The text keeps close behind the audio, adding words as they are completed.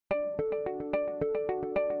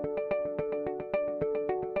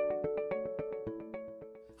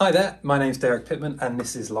Hi there, my name's Derek Pittman and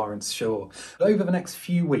this is Lawrence Shaw. Over the next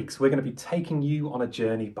few weeks we're going to be taking you on a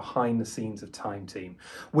journey behind the scenes of Time Team.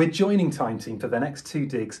 We're joining Time Team for the next 2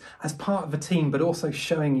 digs as part of the team, but also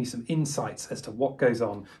showing you some insights as to what goes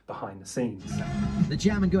on behind the scenes. The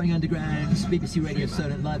Jam and Going Underground, BBC Radio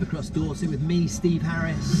Solent live across Dorset with me, Steve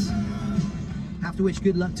Harris. Have to wish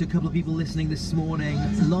good luck to a couple of people listening this morning,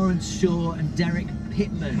 Lawrence Shaw and Derek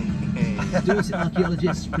Pittman, Dorset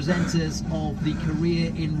archaeologists, presenters of the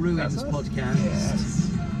Career in Ruins podcast,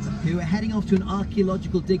 who are heading off to an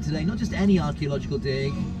archaeological dig today. Not just any archaeological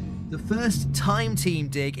dig, the first Time Team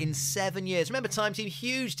dig in 7 years. Remember Time Team,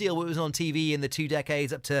 huge deal when it was on TV in the 2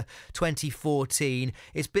 decades up to 2014.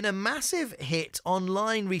 It's been a massive hit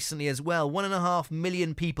online recently as well. 1.5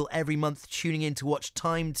 million people every month tuning in to watch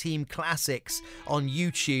Time Team classics on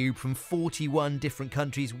YouTube from 41 different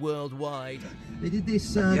countries worldwide. They did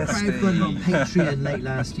this crowdfunding on Patreon late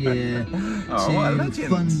last year to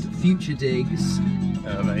fund future digs.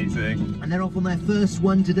 Amazing. And they're off on their first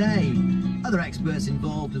one today. Other experts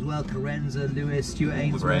involved as well, Carenza, Lewis, Stuart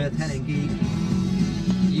Ainsworth, Helen Geek,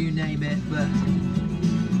 you name it, but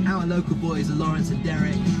our local boys are Lawrence and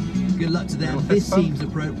Derek. Good luck to them. This seems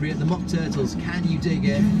appropriate. The Mock Turtles, can you dig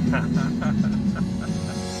it?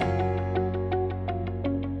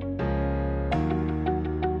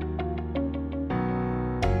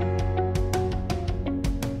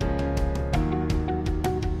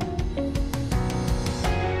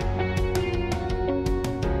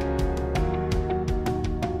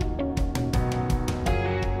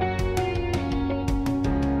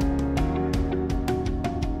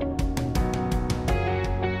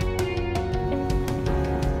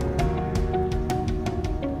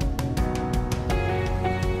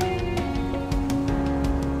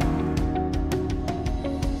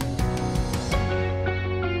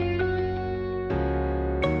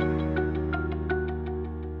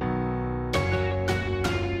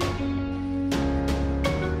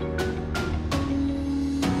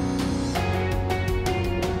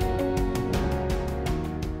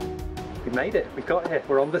 We made it, we got here,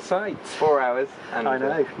 we're on the site. 4 hours. And I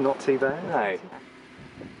know, not too bad. No.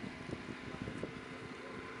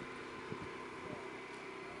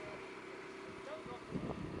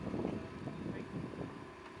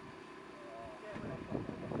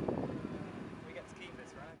 We get to keep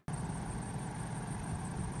this, right?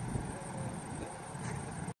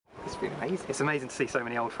 It's been amazing. It's amazing to see so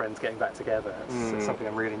many old friends getting back together. It's something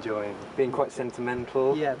I'm really enjoying. Being quite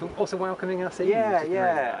sentimental. Yeah, but also welcoming us in. Yeah, which is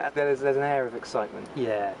yeah. really nice. There's an air of excitement.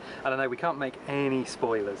 Yeah, I don't know, we can't make any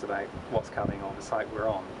spoilers about what's coming on the site we're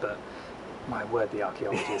on, but my word, the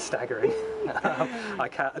archaeology is staggering. I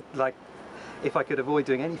can't, like, if I could avoid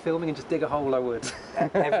doing any filming and just dig a hole, I would.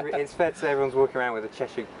 It's fair to say everyone's walking around with a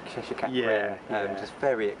Cheshire Cat grin, just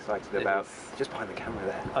very excited about just behind the camera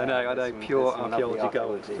there. I know, pure archaeology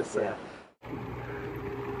gold. Just, yeah.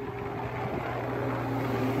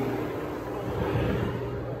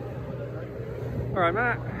 All right,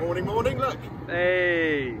 Matt. Morning, morning, look.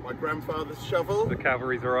 Hey. My grandfather's shovel. The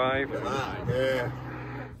cavalry's arrived. Look at that, yeah.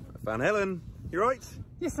 Van Helen, you right?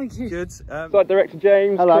 Yes, thank you. Good. Site Director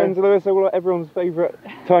James, Carenza, Lewis, everyone's favourite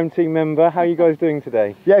Time Team member. How are you guys doing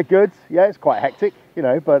today? Yeah, good. Yeah, it's quite hectic, you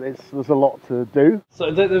know, but there's a lot to do.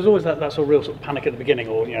 So there's always that sort of real sort of panic at the beginning,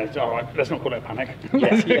 or, you know, all right, let's not call it a panic.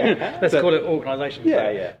 Let's call it organisation.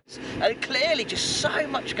 Yeah. And clearly just so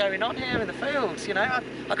much going on here in the fields, you know.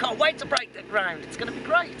 I can't wait to break the ground. It's going to be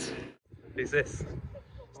great. Who's this?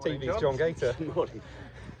 Morning, TV's John Gator. Morning.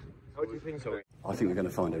 What do you think of it? I think we're going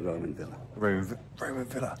to find a Roman villa. Roman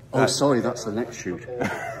villa. Oh, sorry, that's the next shoot.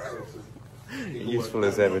 Useful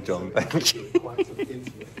as ever, John. Thank you.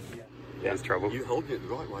 There's trouble. You hold it the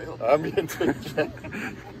right way up.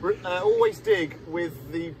 Always dig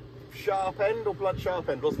with the sharp end or blood sharp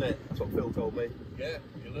end, wasn't it? That's what Phil told me. Yeah,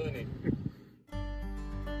 you're learning.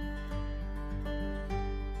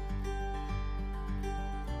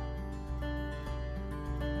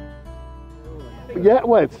 Yeah,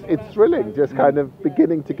 well, it's thrilling, just kind of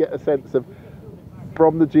beginning to get a sense of,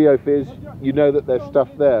 from the geophys, you know that there's stuff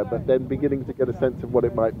there, but then beginning to get a sense of what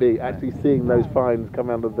it might be, actually seeing those finds come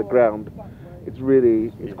out of the ground, it's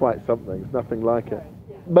quite something. It's nothing like it.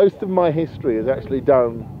 Most of my history is actually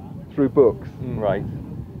done through books. Right.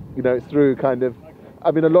 You know, it's through kind of,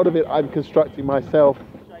 I mean, a lot of it I'm constructing myself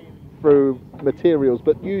through materials,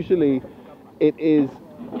 but usually it is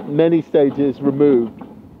many stages removed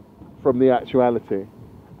from the actuality,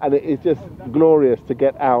 and it is just glorious to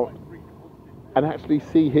get out and actually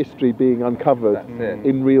see history being uncovered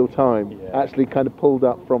in real time, actually kind of pulled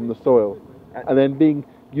up from the soil, and then being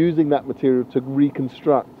using that material to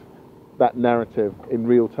reconstruct that narrative in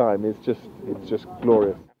real time is just, it's just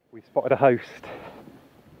glorious. We spotted a host.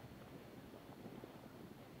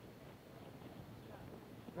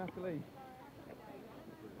 Natalie,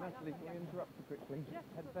 can we interrupt you quickly?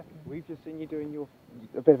 We've just seen you doing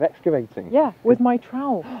a bit of excavating. Yeah, with my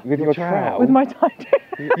trowel. With your trowel? With my time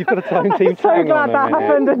team. You've got a time team So glad that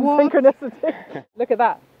happened in synchronicity. Look at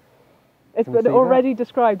that. It's been already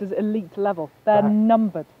described as elite level. They're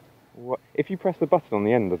numbered. What? If you press the button on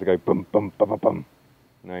the end, does it go bum bum bum bum bum?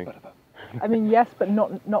 No. I mean, yes, but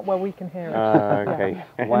not where we can hear it. Okay.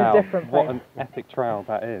 Yeah. Wow. In a different place. What an epic trowel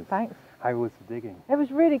that is. Thanks. How was the digging? It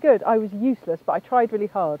was really good. I was useless, but I tried really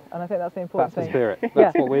hard, and I think that's the important That's thing. the spirit.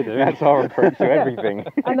 That's what we're doing. That's our approach to everything.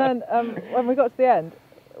 And then when we got to the end,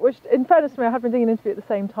 which in fairness to me, I had been doing an interview at the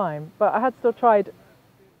same time, but I had still tried,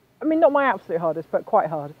 I mean, not my absolute hardest, but quite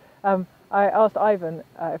hard. I asked Ivan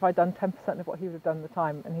if I'd done 10% of what he would have done at the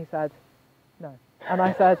time, and he said, no. And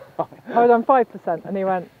I said, I've done 5%, and he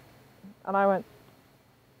went, and I went,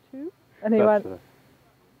 2? And he went,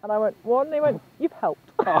 and I went, 1, and he went, you've helped.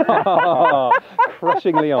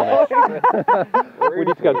 Crushingly honest. We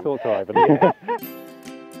need to go and talk to Ivan.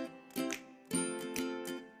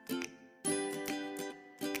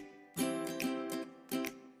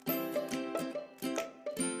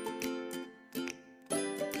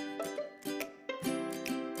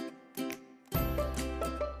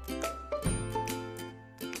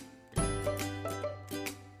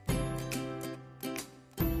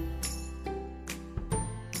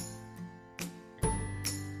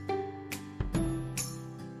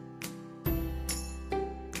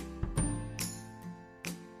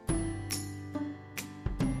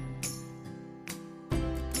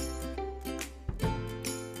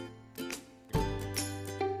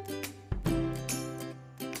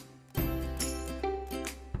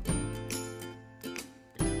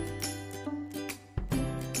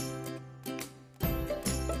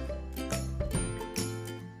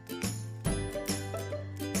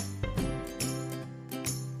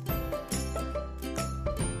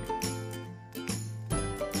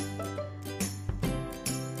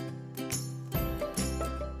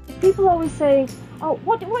 People always say, oh,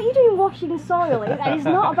 what are you doing washing soil? And it's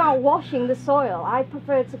not about washing the soil. I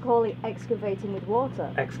prefer to call it excavating with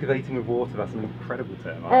water. Excavating with water, that's an incredible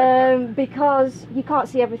term. Because you can't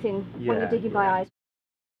see everything when you're digging by eyes.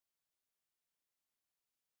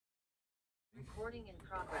 Recording in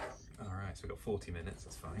progress. Alright, so we've got 40 minutes,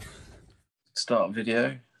 that's fine. Start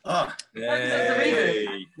video. Ah!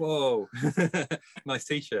 Yay! Whoa! Nice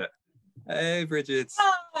t-shirt. Hey, Bridget.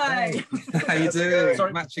 Hi. How you doing?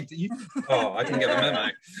 Sorry. Matching to you. Oh, I didn't get the memo.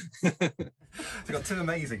 So we've got two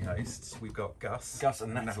amazing hosts. We've got Gus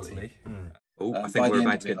and Natalie. Oh, I think we're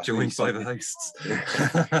about to get joined by the hosts.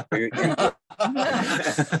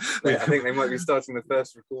 I think they might be starting the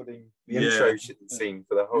first recording, the intro scene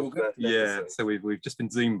for the whole episode. So we've just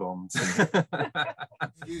been Zoom bombed.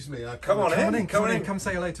 Excuse me, come on in. Come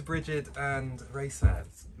say hello to Bridget and Raysad.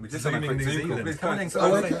 We're just zooming New Zealand. Come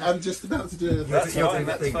on in. I'm just about to do it. That's fine.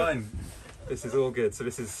 That's fine. This is all good. So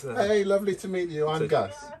this is. Hey, lovely to meet you. I'm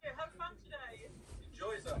Gus.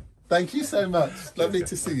 Thank you so much. Lovely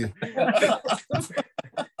to see you.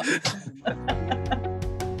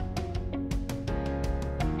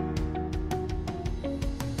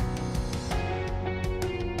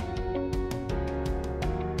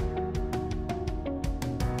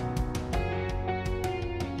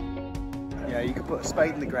 Yeah, you could put a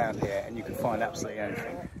spade in the ground here and you can find absolutely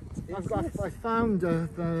anything. I found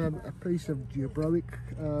a piece of geobroic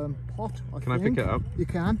pot. Can I pick it up? You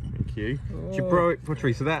can. Thank you. Geobroic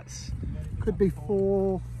pottery, so that's... Could be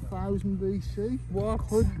 4000 BC. What?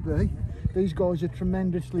 Could be. These guys are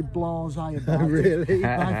tremendously blasé about Really?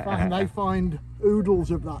 it. They find oodles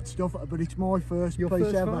of that stuff, but it's my first piece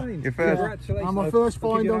ever. Find. Your first? Congratulations. And my first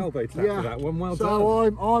find on. That one. Well so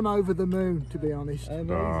done. I'm over the moon, to be honest.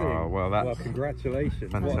 Amazing. Oh, well,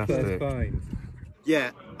 congratulations. Fantastic. What a first find.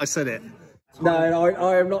 Yeah, I said it. No,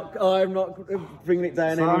 I am not bringing it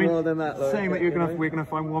down any more than that. Like, saying that we're gonna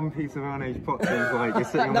find one piece of Iron Age pottery is like you're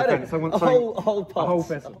sitting on the fence. I want a whole pot. A whole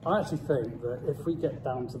vessel. I actually think that if we get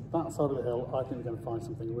down to that side of the hill, I think we're going to find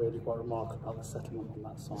something really quite remarkable about the settlement on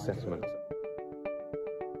that side. Settlement.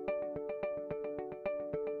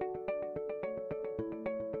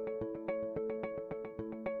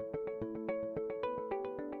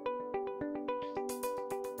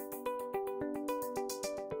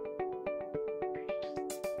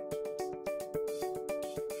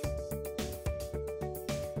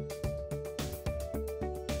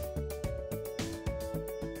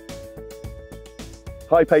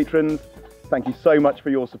 Hi patrons, thank you so much for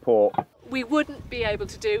your support. we wouldn't be able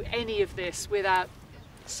to do any of this without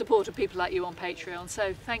support of people like you on Patreon.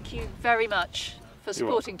 So thank you very much for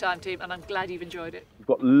supporting Time Team, and I'm glad you've enjoyed it. We've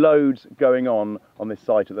got loads going on this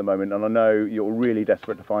site at the moment, and I know you're really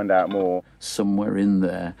desperate to find out more. Somewhere in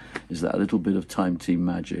there is that little bit of Time Team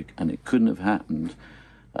magic, and it couldn't have happened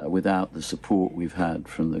without the support we've had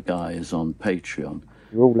from the guys on Patreon.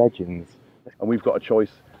 You're all legends. And we've got a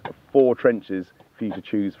choice of 4 trenches for you to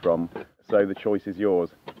choose from, so the choice is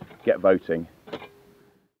yours. Get voting.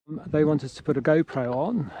 They want us to put a GoPro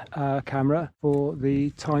on camera for the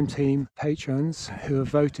Time Team patrons who have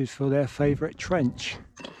voted for their favourite trench.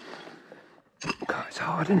 God, it's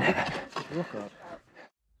hard, isn't it?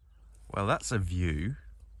 Well, that's a view.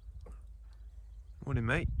 Morning,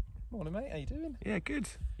 mate. Morning, mate. How you doing? Yeah, good.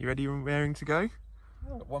 You ready and raring to go?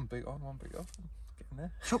 I've got one boot on, one boot off. Getting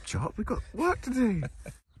there. Chop chop, we've got work to do.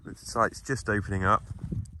 The site's just opening up.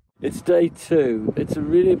 It's day 2. It's a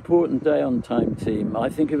really important day on Time Team. I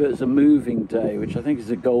think of it as a moving day, which I think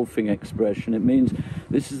is a golfing expression. It means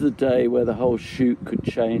this is the day where the whole shoot could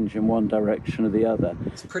change in one direction or the other.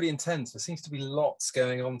 It's pretty intense. There seems to be lots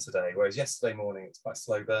going on today, whereas yesterday morning it's quite a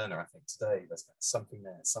slow burner. I think today there's something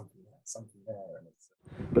there, something there, something there. And it's...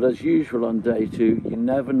 But as usual on day 2, you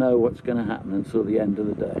never know what's going to happen until the end of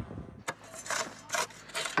the day.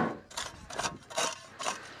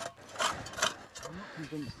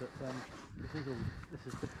 Convinced that this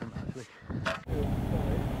is different actually.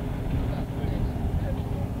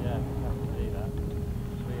 Yeah, I can see that.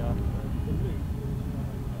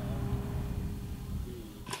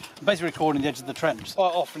 I'm basically recording the edge of the trench.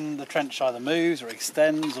 Quite often the trench either moves or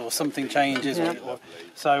extends or something changes.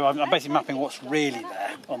 So I'm basically mapping what's really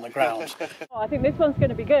there on the ground. I think this one's going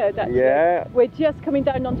to be good, actually. Yeah. We're just coming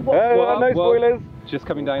down onto what... no spoilers. Just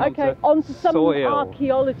coming down onto some soil.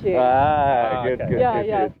 archaeology. Good, good,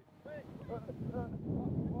 yeah. good.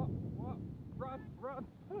 Run.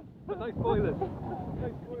 No spoilers.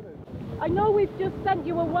 I know we've just sent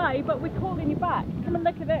you away, but we're calling you back. Come and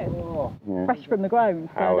look at this. Fresh from the ground.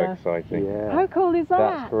 How exciting. Yeah. How cool is that?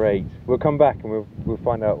 That's great. We'll come back and we'll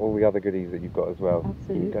find out all the other goodies that you've got as well.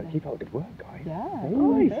 Absolutely. Keep up the good work, guys. Yeah.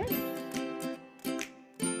 Nice.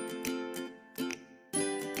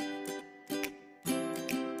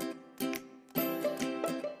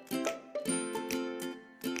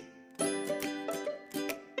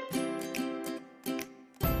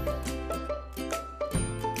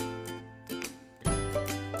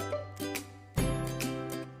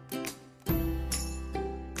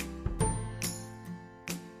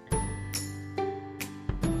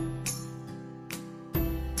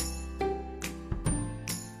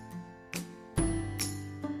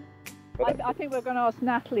 I think we're going to ask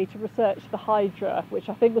Natalie to research the Hydra, which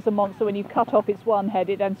I think was a monster. When you cut off its one head,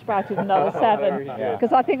 it then sprouted another 7.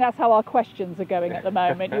 Because I think that's how our questions are going at the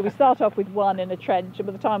moment. We start off with 1 in a trench, and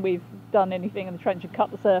by the time we've done anything in the trench and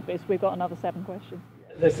cut the surface, we've got another 7 questions.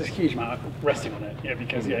 There's this huge amount of resting on it,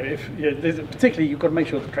 because particularly you've got to make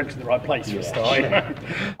sure the trench is in the right place for a start. Is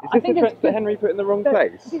this the trench that Henry put in the wrong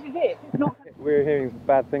place? This is it. It's not... We're hearing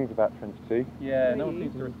bad things about Trench 2. Yeah, no one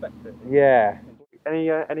seems to respect it. Yeah.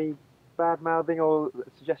 Any bad mouthing or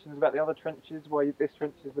suggestions about the other trenches? Why this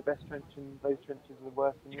trench is the best trench and those trenches are the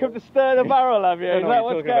worst? You come to stir the barrel, have you? Is that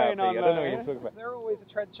what's going on? I don't know what you're talking about. There's always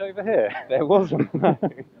a trench over here. There wasn't.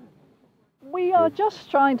 We are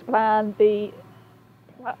just trying to plan the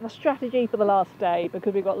strategy for the last day,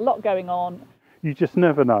 because we've got a lot going on. You just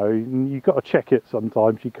never know. You've got to check it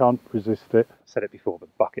sometimes. You can't resist it. I've said it before,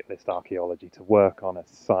 but bucket list archaeology, to work on a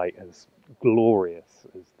site as glorious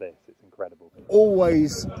as this, it's incredible.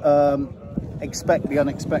 Always expect the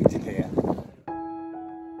unexpected here.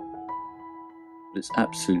 It's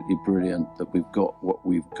absolutely brilliant that we've got what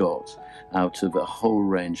we've got out of a whole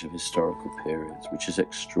range of historical periods, which is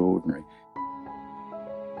extraordinary.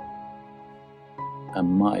 And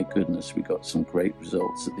my goodness, we got some great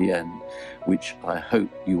results at the end, which I hope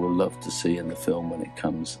you will love to see in the film when it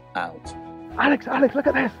comes out. Alex, look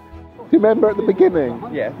at this! Do you remember at the beginning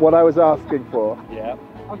what I was asking for? Yeah.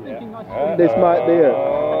 This might be it.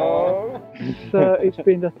 It's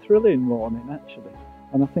been a thrilling morning, actually.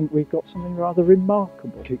 And I think we've got something rather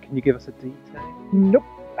remarkable. Can you give us a detail? Nope.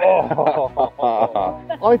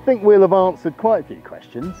 I think we'll have answered quite a few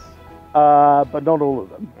questions. But not all of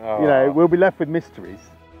them. You know, we'll be left with mysteries.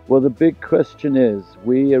 Well, the big question is,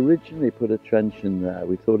 we originally put a trench in there.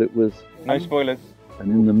 We thought it was... No spoilers.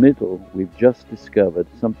 And in the middle, we've just discovered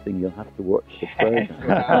something you'll have to watch the programme.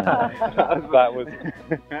 That was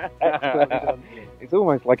excellently done. It's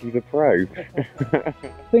almost like he's a pro.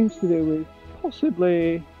 Things to do with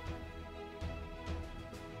possibly...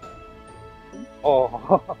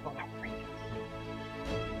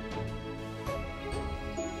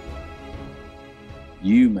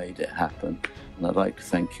 You made it happen, and I'd like to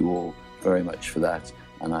thank you all very much for that,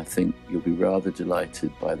 and I think you'll be rather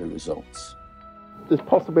delighted by the results. The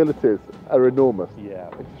possibilities are enormous. Yeah.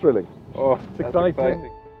 It's thrilling. Oh, it's exciting.